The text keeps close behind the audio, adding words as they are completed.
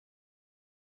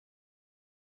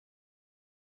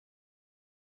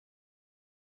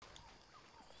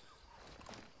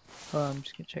Oh, I'm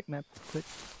just gonna check map quick.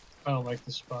 I don't like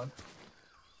this spot.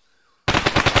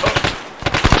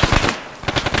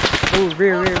 Oh,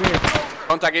 rear.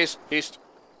 Contact east.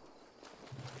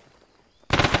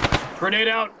 Grenade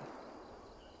out!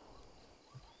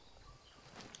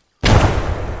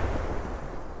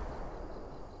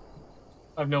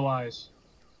 I have no eyes.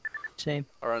 Same.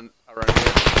 Around here.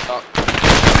 Oh.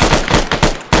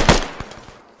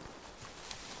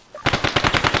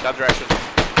 That direction.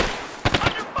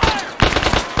 Under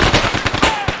fire!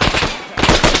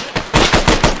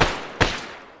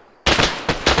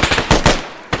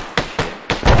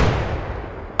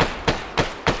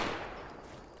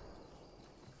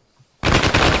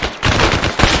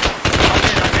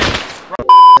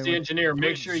 The engineer,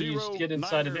 make sure you get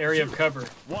inside an area of cover.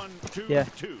 1, 2, Yeah.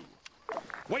 2.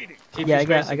 Waiting. Keep Yeah,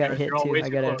 your I spacing, got guys. hit You're all too. way I too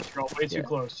got close. You're all way too yeah.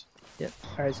 close. Yep.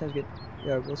 All right, sounds good.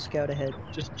 Yeah, we'll scout ahead.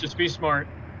 Just be smart.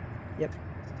 Yep.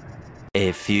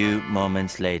 A few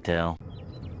moments later.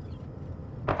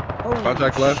 Oh,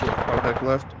 Contact left. shit. Contact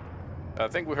left. I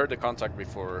think we heard the contact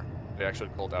before they actually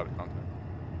called out contact.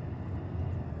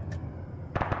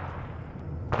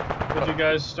 Did you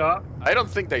guys stop? I don't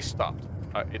think they stopped.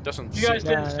 It doesn't. You guys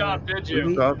seem- didn't stop, did you?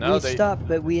 We No, they- stopped,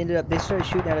 but we ended up. They started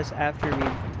shooting at us after we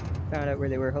found out where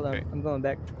they were. Hold on, Okay. I'm going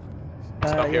back.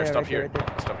 Stop here. Yeah, Stop right here. there, right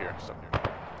there. Stop here. Stop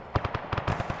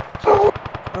here.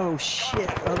 Oh shit!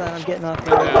 Hold on, I'm getting off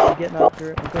the road. I'm getting off the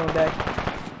road. I'm going back.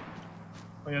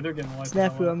 Oh yeah, they're getting light.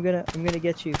 Snafu, I'm gonna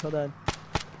get you. Hold on.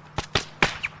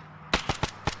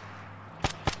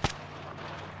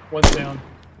 One's down.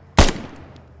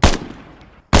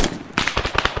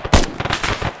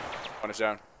 One is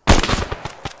down.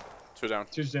 Two down.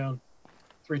 Two's down.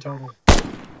 3 total.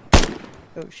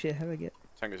 Oh shit! How do I get?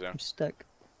 Tango's down. I'm stuck.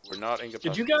 We're not Did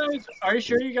incapacitated. you guys? Are you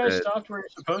sure you guys stopped where you're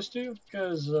supposed to?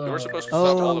 Because You were supposed to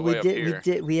stop all the way we up did. here.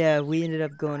 We did. Yeah, we ended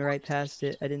up going right past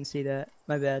it. I didn't see that.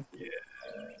 My bad.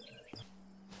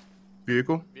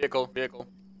 Vehicle. Vehicle.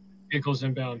 Vehicles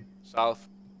inbound. South.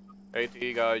 AT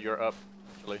guy, you're up.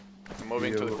 Actually, I'm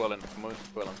moving to the Quillen.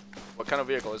 What kind of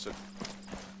vehicle is it?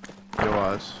 No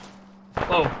eyes.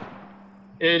 Oh,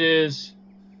 it is.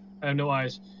 I have no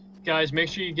eyes. Guys, make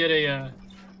sure you get an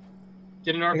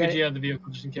RPG out of the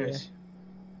vehicle just in case.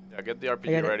 Yeah, get the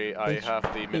RPG got it. ready. I HE have the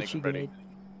minigun ready. grenade.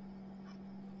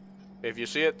 If you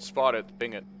see it, spot it,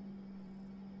 ping it.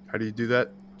 How do you do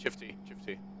that? Shifty.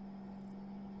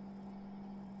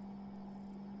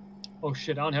 Oh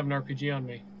shit! I don't have an RPG on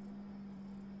me.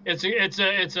 It's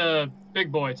a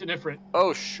big boy. It's an Ifrit.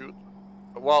 Oh shoot.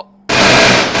 Well.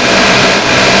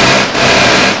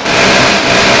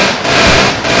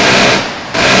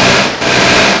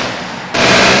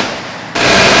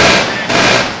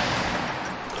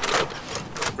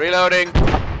 Reloading.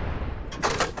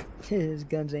 His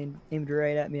gun's aimed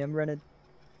right at me. I'm running.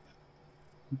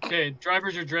 Okay,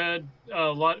 drivers are dead.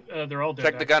 They're all dead.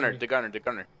 Check the gunner. actually. The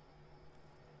gunner.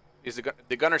 Is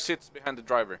the gunner sits behind the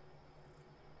driver?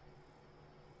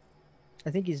 I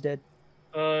think he's dead.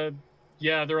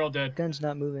 Yeah, they're all dead. Gun's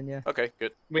not moving. Yeah. Okay,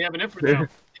 good. We have an Ifrit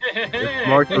now.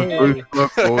 Mark the Hey. blue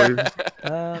stuff, boys.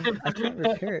 I can't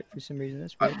repair it for some reason.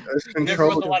 That's weird. It's Ifrit with a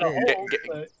controlled. lot of Get- holes,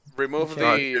 but- Remove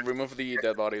Okay. the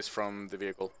dead bodies from the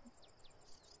vehicle.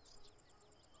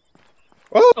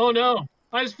 Oh no!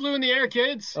 I just flew in the air,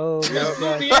 kids. Oh I just flew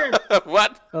my in god. the air.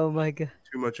 What? Oh my god.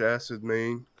 Too much acid,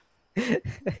 man.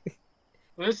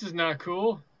 Well, this is not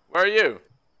cool. Where are you?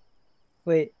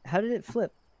 Wait, how did it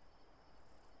flip?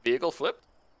 Vehicle flipped?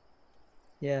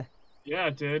 Yeah. Yeah,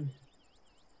 it did.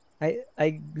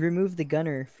 I removed the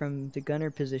gunner from the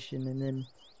gunner position and then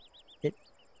it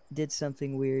did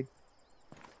something weird.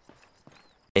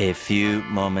 A few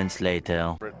moments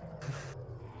later.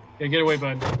 Yeah, get away,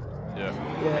 bud. Yeah.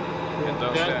 Yeah.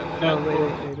 Don't Yeah. stand. No,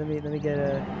 wait. Let me get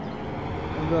a.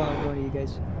 I'm going to you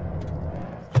guys.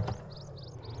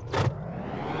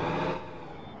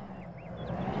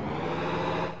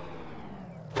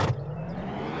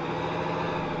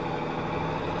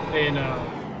 And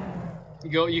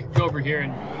you can go over here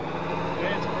and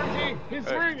hey, it's working. It's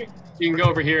Hey. working. You can go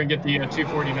over here and get the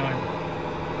 249.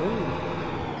 Ooh.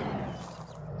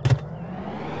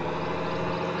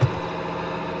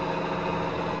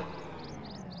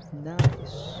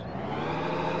 Nice.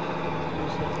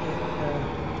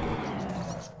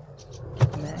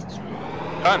 Get Max.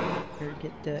 Done. Or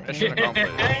get the. Mission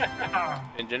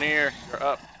accomplished. Engineer, you're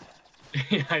up.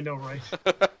 Yeah, I know, right?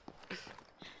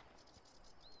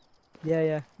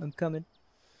 Yeah, I'm coming.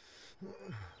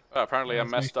 Oh, apparently I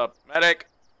messed up. Medic!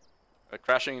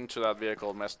 Crashing into that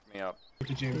vehicle messed me up. The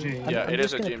GMG. Yeah, I'm it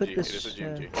is just a gonna put GMG. this, It is a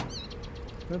GMG.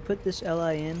 I'm gonna put this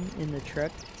LI in the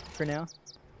truck for now.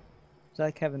 It's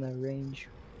like having a range.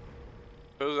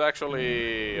 Who's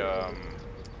actually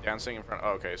dancing in front?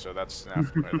 Oh, okay, so that's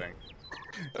Snafu, I think.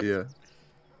 Yeah.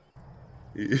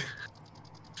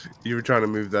 You were trying to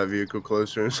move that vehicle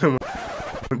closer, and someone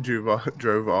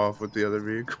drove off with the other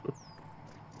vehicle.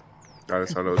 I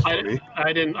just thought it was funny.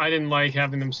 I didn't like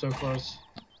having them so close.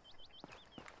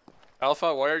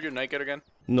 Alpha, why are you naked again?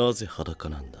 なぜ裸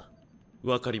なんだ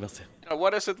わかりません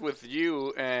What is it with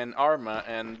you and Arma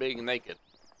and being naked?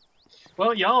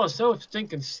 Well, y'all are so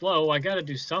stinking slow. I gotta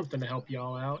do something to help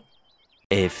y'all out.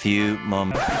 A few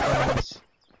moments.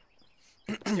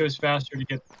 It was faster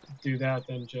to do that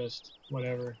than just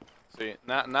whatever. See,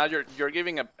 now you're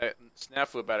giving a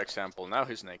Snafu a bad example. Now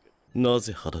he's naked. な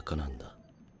ぜ裸なんだ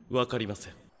わかりませ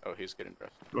ん Oh, he's getting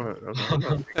dressed.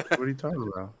 What are you talking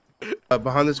about?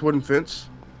 Behind this wooden fence.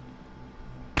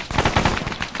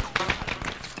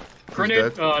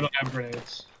 Grenade? Oh, I don't have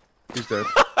grenades. He's dead.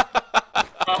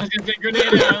 I was gonna say grenade.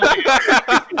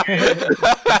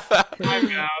 I'm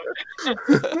out.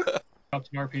 Dropped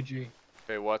an RPG.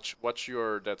 Okay, watch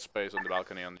your dead space on the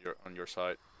balcony on your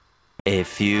side. A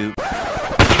few.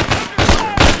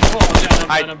 Oh,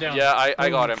 I'm down. Yeah, I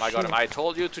got him. I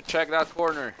told you to check that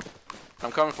corner.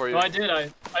 I'm coming for you. Well, I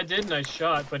did, and I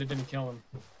shot, but it didn't kill him.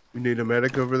 We need a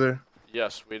medic over there.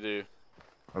 Yes, we do.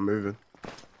 I'm moving.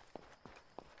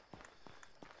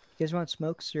 You guys want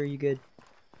smokes, or are you good?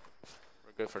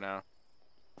 We're good for now.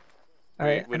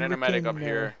 Alright, we need a medic up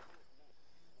here.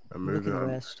 I'm looking moving.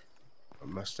 west.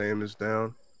 My stamina's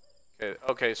down.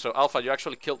 Okay, so Alpha, you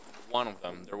actually killed one of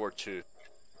them. There were two.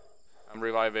 I'm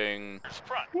reviving.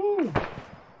 Woo.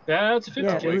 That's a 50.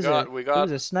 Yeah, we got it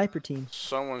was a sniper team.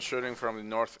 someone shooting from the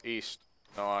northeast.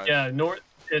 No, Yeah,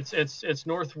 it's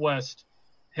northwest,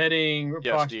 heading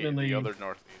yes, approximately. the other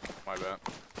northeast. My bad.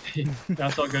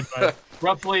 That's all good, but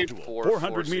roughly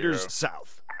 400 meters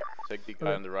south. Take the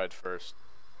guy on the right first.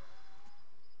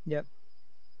 Yep.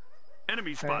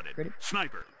 Enemy spotted. ready?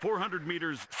 Sniper. 400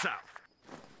 meters south.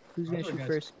 Who's gonna shoot guys.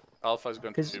 first? Alpha's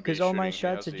going to be Because all my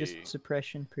shooting. He shots are has just the-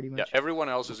 suppression, pretty much. Yeah, everyone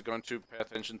else is going to pay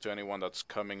attention to anyone that's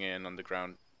coming in on the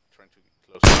ground, trying to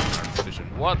get close to our position.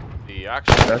 What the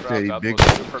actual That's crap? a That big-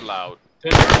 was super loud.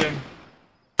 didn't hurt him.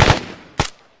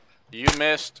 You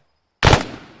missed.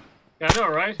 Yeah, I know,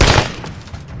 right?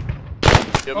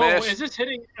 You Oh, missed. is this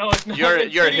hitting? Oh, it's not. You're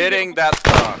it's hitting that.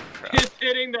 Oh, crap. It's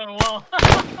hitting the wall.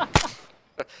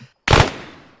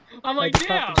 I'm like, Just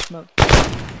yeah. pop the smoke.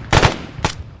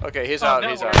 Okay, he's Oh, out.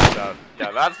 that He's worked. out. He's out.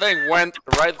 Yeah, that thing went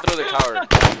right through the tower.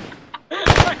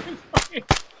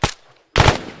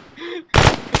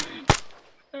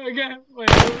 Okay, wait.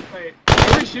 Where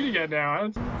are we shooting at now? I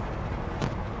don't-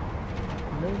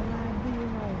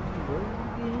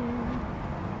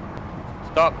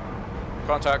 Stop.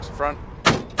 Contacts front.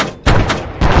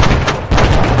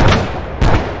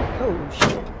 Oh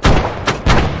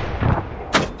shit.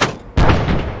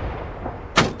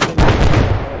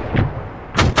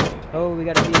 Oh, we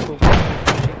got a vehicle.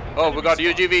 Oh, we got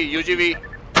UGV. UGV.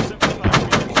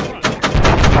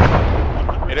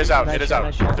 It is out. It is out.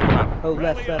 Nice shot. Took him out. Oh,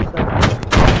 left. Front.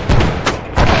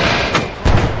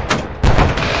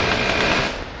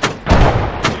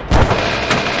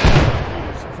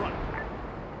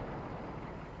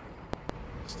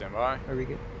 Stand by. Are we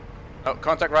good? Oh,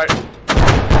 contact right.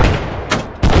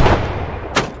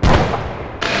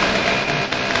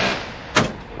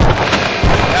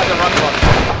 Yeah, the run.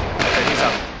 Okay, he's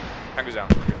out. Tango's down.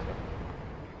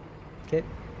 Okay.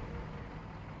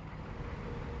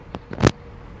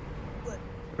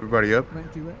 Everybody up? Run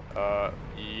through it.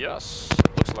 Yes.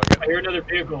 Looks like I it. hear another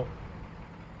vehicle.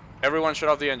 Everyone shut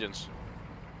off the engines.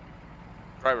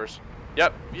 Drivers.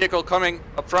 Yep, vehicle coming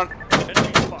up front.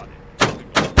 Enemy spotted.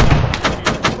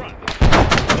 Front.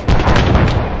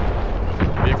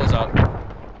 Vehicle's out.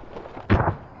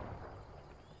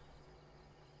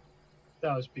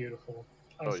 That was beautiful.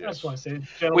 I Oh, just yes. want to say, We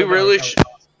gentlemen, really that was should.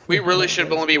 awesome. We really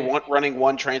should only be running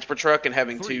one transport truck and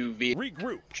having two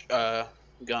Regroup.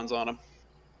 guns on them.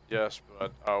 Yes,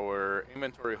 but our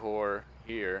inventory whore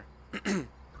here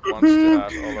wants to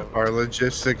have all of Our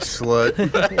logistics slut.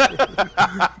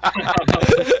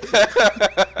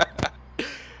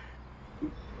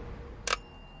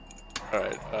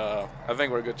 Alright, I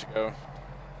think we're good to go.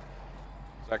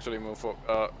 Let's actually move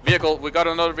forward. Vehicle, we got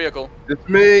another vehicle. It's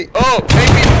me. Oh,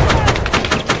 baby!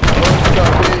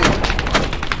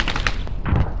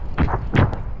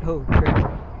 Oh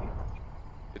crap!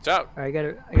 It's out. Alright,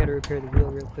 I gotta repair the wheel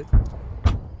real quick.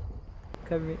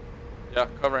 Cover me. Yeah,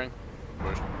 covering.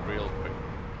 Push real quick.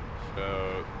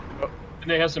 So, oh, And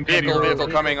they have some heavy vehicle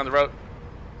road. coming on the road.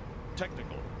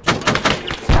 Technical.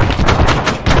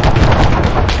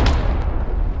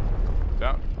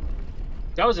 Down.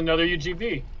 That was another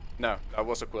UGV. No, that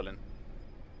was a Quillen.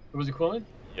 It was a Quillen?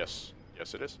 Yes.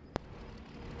 Yes, it is.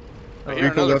 Oh, Here,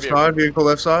 Vehicle another left side. Vehicle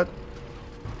left side.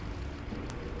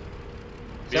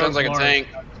 Sounds like a large. tank.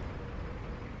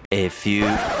 A few.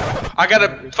 I got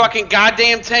a fucking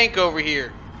goddamn tank over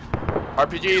here.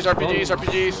 RPGs, RPGs,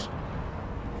 RPGs.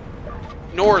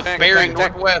 North, Tank, bearing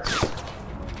tank, tank. northwest.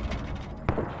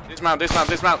 Dismount, dismount,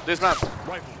 dismount, dismount.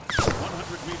 Rifle,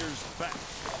 100 meters back.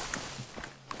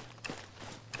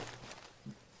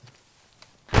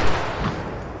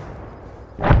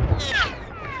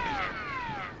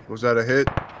 Was that a hit?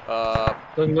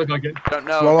 Doesn't look like it. Don't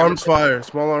know. Small arms fire.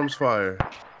 Small arms fire.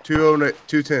 209,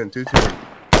 210,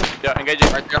 210. Yeah,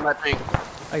 engaging. Right there on that tank.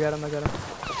 I got him.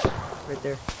 Right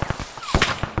there.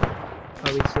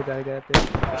 Oh, we still got a guy up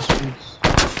there. Bastards.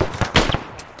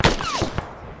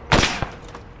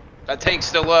 That tank's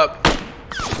still up.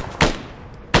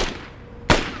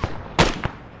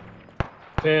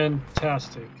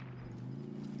 Fantastic.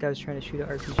 Guy was trying to shoot an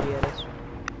RPG at us.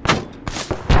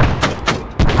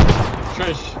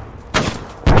 Trish.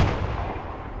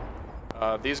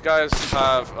 These guys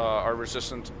are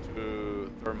resistant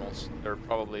to thermals. They're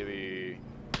probably the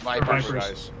Vipers. Viper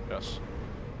guys. Yes.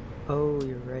 Oh,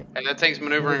 you're right. And that tank's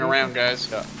maneuvering around, guys.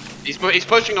 Yeah. He's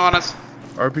pushing on us.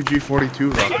 RPG 42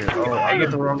 rocket. Oh, I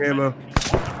got the wrong ammo.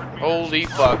 Holy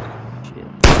fuck. Shit.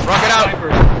 Rocket out!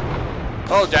 Vipers.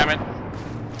 Oh, damn it.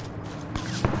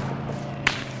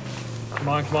 Come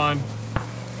on, come on.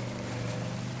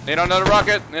 Need another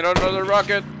rocket. Need another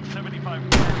rocket. 75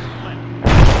 meters left.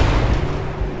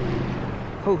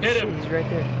 Oh, Hit shit, him. he's right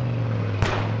there.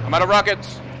 I'm out of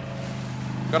rockets.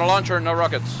 Got a launcher, no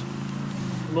rockets.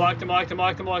 I'm locked, I'm locked, I'm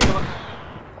locked, I'm locked, I'm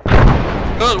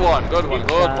locked. Good one, good one, good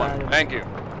Got one. him. Thank you.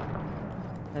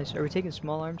 Nice. Are we taking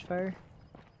small arms fire?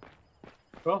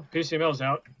 Well, PCML's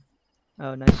out.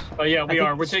 Oh, nice. Oh yeah, I we think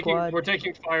are. the squad- We're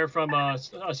taking fire from a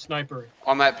sniper.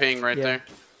 On that ping right Yeah. there.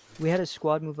 We had a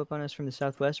squad move up on us from the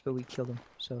southwest, but we killed him.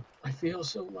 So I feel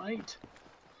so light.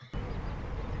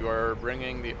 You are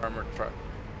bringing the armored truck.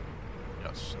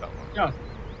 Yes, that one. Yeah.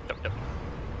 Yep,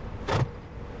 yep.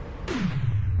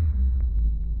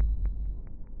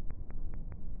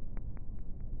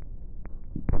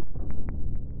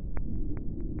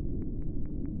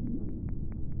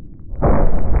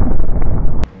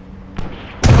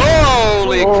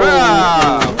 Holy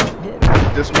crap!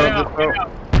 Dismount, dismount.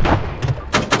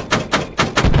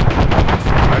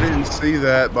 I didn't see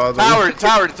that, by the way.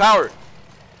 Tower, tower!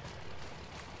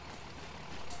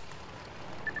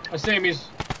 I see him.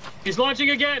 He's launching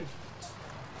again.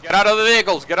 Get out of the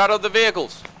vehicles! Get out of the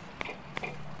vehicles!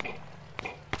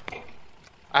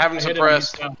 I have him I hit him,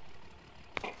 suppressed. he's down.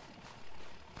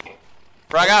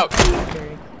 Frag out!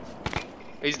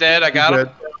 He's dead. I got him.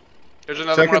 There's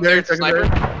another one up there. It's a Secondary.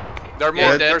 sniper. There are more,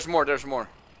 Yeah, there's more, there's more.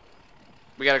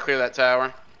 We gotta clear that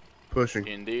tower. Pushing.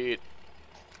 Indeed.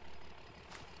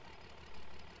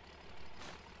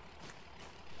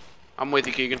 I'm with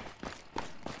you, Keegan.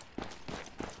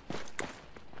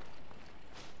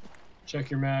 Check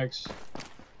your mags.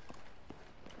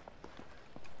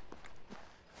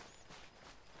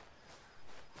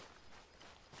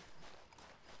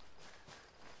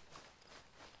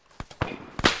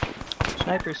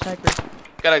 sniper, sniper.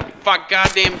 Got a fuck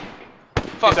goddamn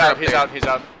fucker up He's there. out, he's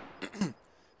out.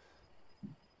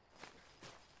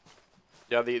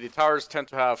 Yeah, the towers tend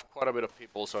to have quite a bit of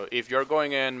people, so if you're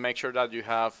going in, make sure that you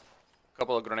have a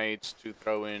couple of grenades to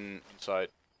throw inside.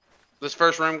 This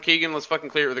first room, Keegan, let's fucking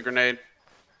clear it with a grenade.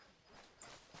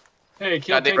 Hey,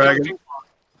 kill Goddamn tank. dragon.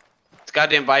 It's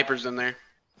goddamn Vipers in there.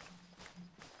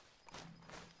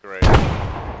 Great.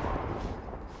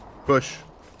 Push.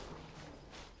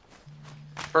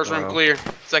 First room Wow. clear.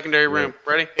 Secondary room.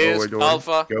 Ready? Is we're doing-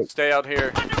 Alpha, go. stay out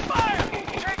here.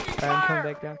 Alright, I'm coming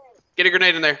back down. Get a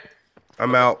grenade in there.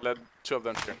 I'm out. Let two of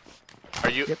them here. Are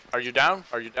you Yep. are you down?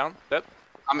 Are you down? Dead?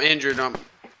 I'm injured.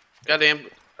 Goddamn.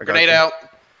 I got Grenade you. out.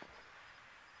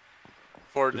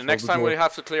 For Just the next hold the time door. we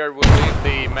have to clear, we'll leave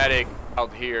the medic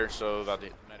out here so that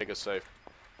the medic is safe.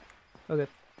 Okay.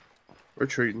 We're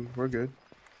treating. We're good.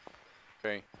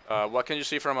 Okay. What can you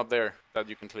see from up there that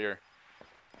you can clear?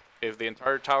 If the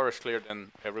entire tower is cleared,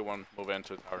 then everyone move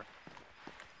into the tower.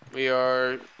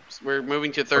 We're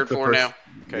moving to third Up the floor first- now.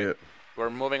 Okay. Yeah. We're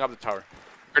moving up the tower.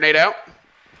 Grenade out.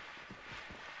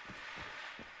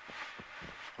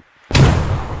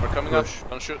 We're coming up. Push.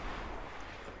 Don't shoot.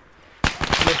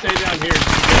 Let's stay down here.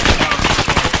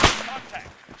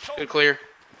 Good clear.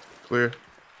 Clear.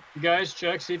 You guys,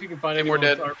 check. See if you can find Two any more more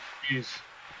dead. RPGs.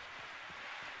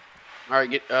 All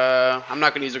right, I'm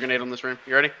not gonna use a grenade on this room.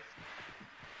 You ready?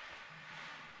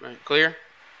 Right, clear.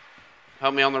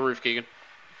 Help me on the roof, Keegan.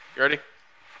 You ready?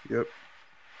 Yep.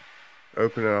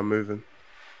 Open it, I'm moving.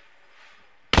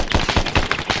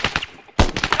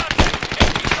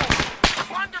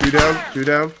 Two down, two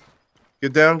down.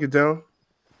 Get down, get down.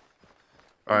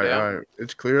 Alright, down. alright.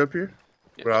 It's clear up here?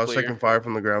 Yeah, But I was clear. taking fire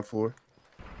from the ground floor.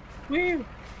 Woo. Is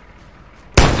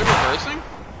it reversing?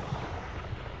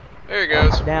 There he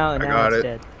goes. Now got it's it.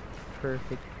 dead.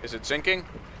 Perfect. Is it sinking?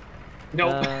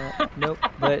 Nope. Nope,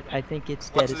 but I think it's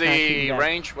dead. What's It's not shooting the back.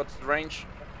 range? What's the range?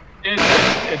 It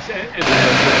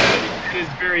is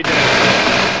very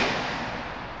dead.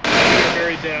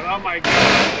 Very dead. Oh my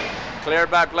god. Clear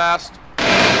back blast.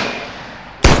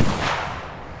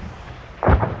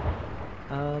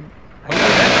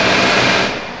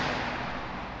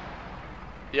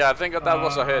 Yeah, I think that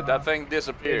was a hit. That thing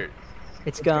disappeared.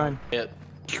 It's gone.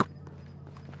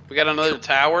 We got another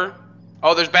tower.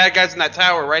 Oh, there's bad guys in that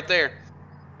tower right there.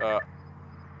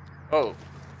 Oh,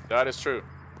 that is true.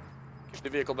 Keep the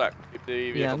vehicle back. Keep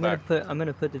the vehicle Yeah, back. I'm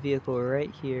gonna put the vehicle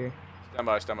right here. Stand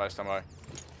by, stand by, stand by.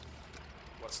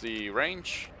 What's the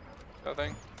range? That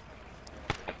thing?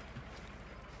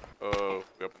 Oh,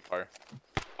 we opened fire.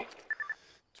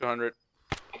 200.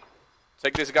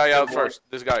 Take this guy out first.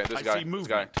 This guy, this I guy, see this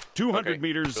guy. movement. 200 Okay,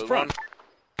 meters build front.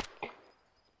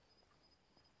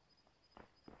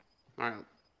 All right,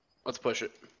 let's push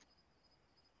it.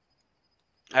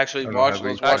 Actually, I don't watch. have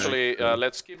Let's any- watch. Actually,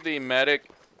 let's keep the medic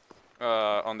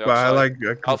on the But outside.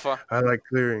 I Alpha. like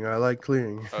clearing. I like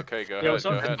clearing. Okay, go Yo, ahead, go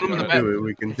ahead, go something- ahead. Do it.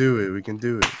 We can do it. We can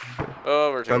do it.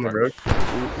 Oh, we're Down the taking road.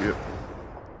 fire. Ooh,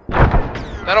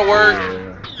 yep. That'll work.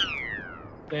 Yeah.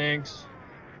 Thanks.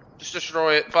 Just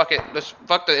destroy it. Fuck it. Just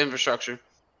fuck the infrastructure.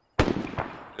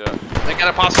 Yeah. They got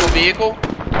a possible vehicle.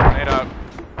 Grenade out.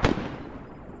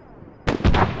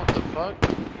 What the fuck?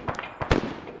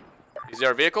 Is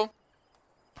there a vehicle?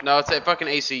 No, it's a fucking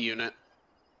AC unit.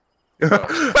 I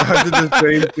did the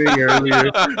same thing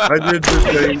earlier. I did the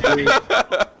same thing.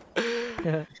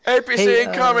 APC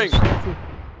incoming!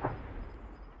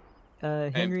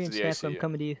 Henry and the Snap, I'm ACU.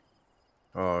 coming to you.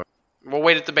 Oh, We'll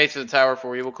wait at the base of the tower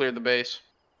for you. We'll clear the base.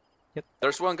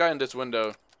 There's one guy in this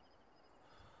window.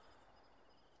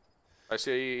 I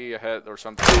see a head or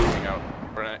something coming out.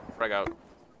 Frag out.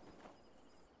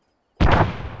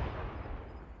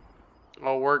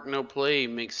 All work, no play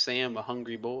makes Sam a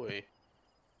hungry boy.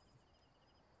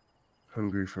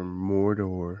 hungry for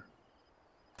Mordor.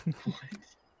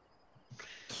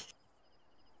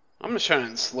 I'm just trying to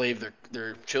enslave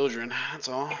their children. That's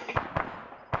all.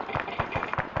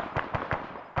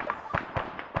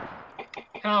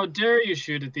 How dare you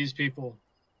shoot at these people?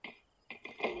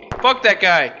 Fuck that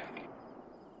guy.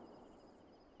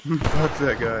 Fuck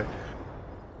that guy.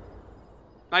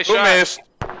 Nice Who shot. missed?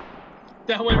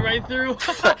 That went right through.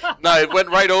 No, it went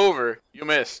right over. You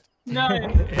missed.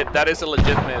 Nice. That is a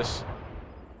legit miss.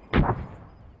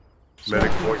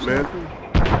 Medic point, man.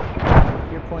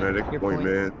 Your point. Medic Your point,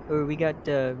 man. Oh, we got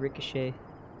Ricochet.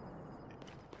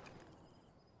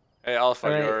 Hey, Alpha,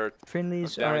 Alright, you're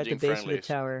friendlies are at the damaging base of the friendlies.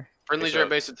 tower. Friendlies so are at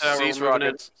base of the tower. Seize We're moving in.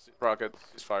 rockets. Seize rockets.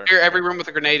 Seize fire. Clear every room with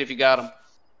a grenade if you got them.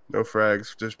 No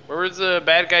frags. Just Where was the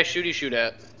bad guy shoot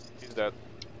at? He's dead.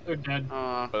 They're dead.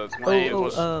 But it's Oh, it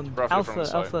was oh, roughly from Alpha, the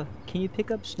side. Alpha. Can you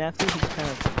pick up Snaffy? He's kind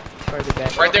of farther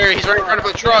back. Right there. He's right in front of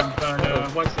the truck.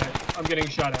 But one sec. I'm getting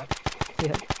shot at.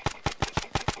 Yeah.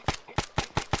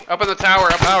 Up in the tower.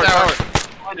 Up in Tower, the tower.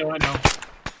 tower. I know, I know.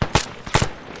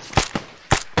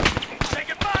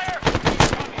 Taking fire!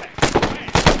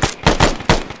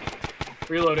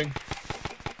 Reloading.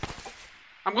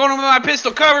 I'm going with my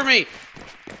pistol. Cover me.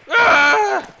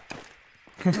 Ah!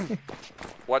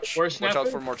 Watch Where's out Snapper?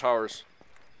 for more towers.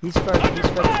 He's farther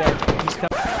back. He's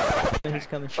coming. He's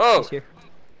coming. Oh. He's here.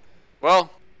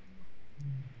 Well,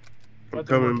 I'm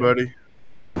coming, buddy.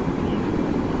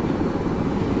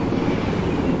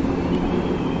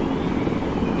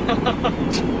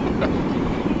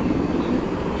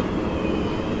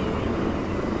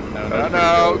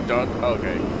 no, don't.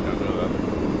 Okay, don't do that.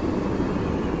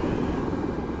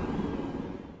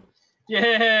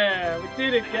 Yeah, we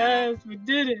did it, guys. We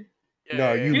did it.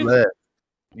 No, you Good. left.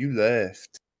 You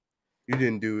left. You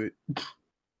didn't do it.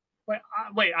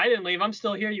 Wait, I didn't leave. I'm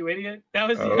still here, you idiot. That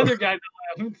was the Oh. other guy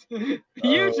that left.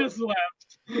 You Oh. just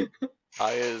left.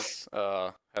 I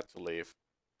had to leave.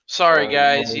 Sorry, Oh,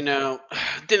 guys. no. You know,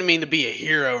 didn't mean to be a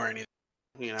hero or anything.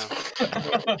 You know,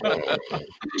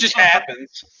 it just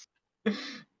happens.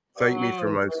 Thank me for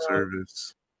Oh, my God.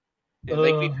 service. Yeah,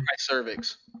 thank me for my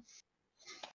cervix.